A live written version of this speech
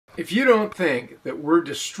If you don't think that we're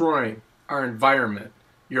destroying our environment,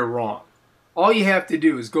 you're wrong. All you have to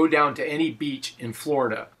do is go down to any beach in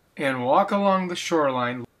Florida and walk along the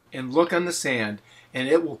shoreline and look on the sand, and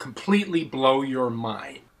it will completely blow your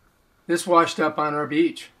mind. This washed up on our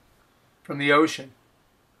beach from the ocean,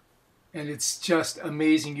 and it's just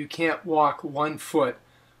amazing. You can't walk 1 foot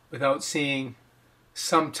without seeing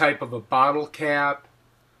some type of a bottle cap,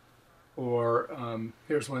 or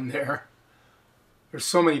here's one there. There's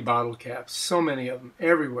so many bottle caps, so many of them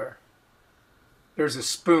everywhere. There's a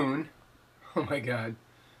spoon. Oh my God.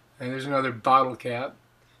 And there's another bottle cap.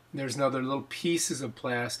 And there's another little pieces of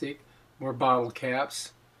plastic, more bottle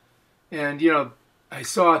caps. And you know, I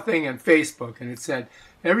saw a thing on Facebook and it said,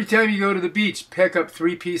 every time you go to the beach, pick up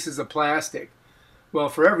 3 pieces of plastic. Well,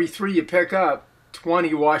 for every 3 you pick up,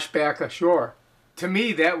 20 wash back ashore. To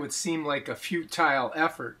me, that would seem like a futile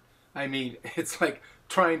effort. I mean, it's like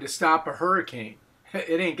trying to stop a hurricane.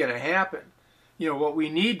 It ain't going to happen. You know, what we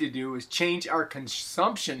need to do is change our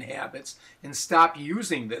consumption habits and stop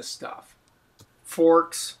using this stuff.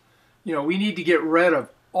 Forks, you know, we need to get rid of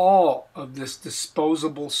all of this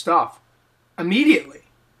disposable stuff immediately.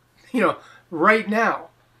 You know, right now,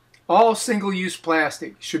 all single-use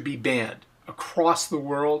plastic should be banned across the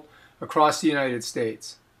world, across the United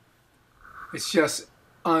States. It's just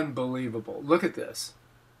unbelievable. Look at this.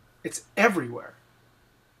 It's everywhere.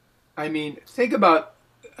 I mean, think about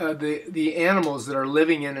the animals that are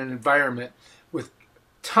living in an environment with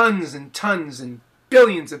tons and tons and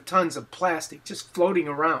billions of tons of plastic just floating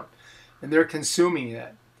around, and they're consuming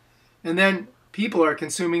it. And then people are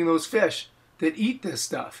consuming those fish that eat this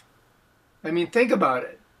stuff. I mean, think about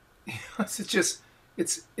it. It's just,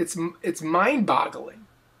 it's mind-boggling.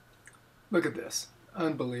 Look at this.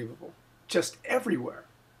 Unbelievable. Just everywhere.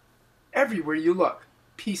 Everywhere you look.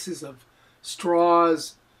 Pieces of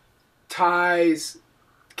straws, ties,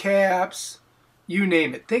 caps, you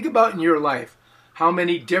name it. Think about in your life how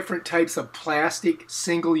many different types of plastic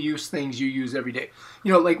single-use things you use every day.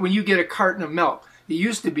 You know, like when you get a carton of milk, it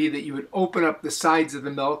used to be that you would open up the sides of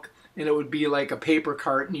the milk and it would be like a paper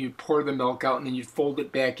carton. You'd pour the milk out and then you'd fold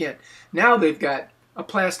it back in. Now they've got a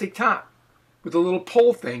plastic top with a little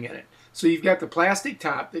pole thing in it. So you've got the plastic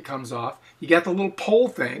top that comes off. You got the little pole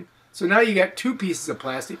thing. So now you got 2 pieces of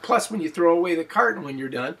plastic. Plus, when you throw away the carton when you're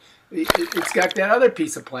done, it's got that other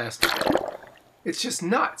piece of plastic. It's just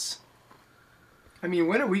nuts. I mean,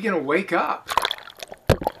 when are we going to wake up?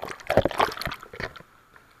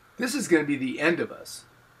 This is going to be the end of us.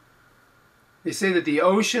 They say that the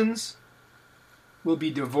oceans will be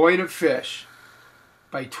devoid of fish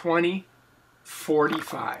by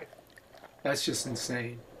 2045. That's just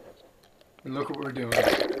insane. And look what we're doing.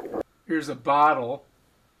 Here's a bottle.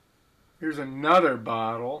 Here's another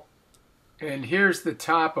bottle. And here's the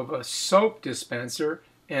top of a soap dispenser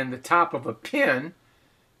and the top of a pin.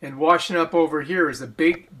 And washing up over here is a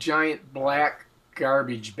big, giant black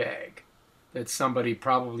garbage bag that somebody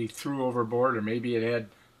probably threw overboard, or maybe it had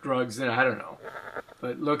drugs in it. I don't know.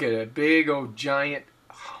 But look at it. Big old giant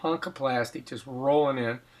hunk of plastic just rolling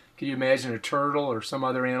in. Can you imagine a turtle or some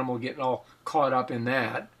other animal getting all caught up in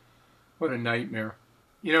that? What a nightmare.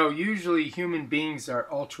 You know, usually human beings are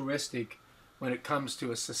altruistic when it comes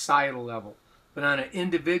to a societal level. But on an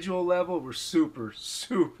individual level, we're super,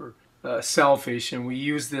 super selfish. And we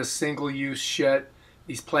use this single-use shit,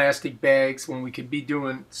 these plastic bags, when we could be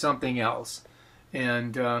doing something else.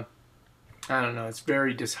 And I don't know, it's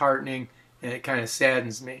very disheartening and it kind of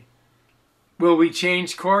saddens me. Will we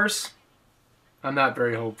change course? I'm not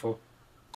very hopeful.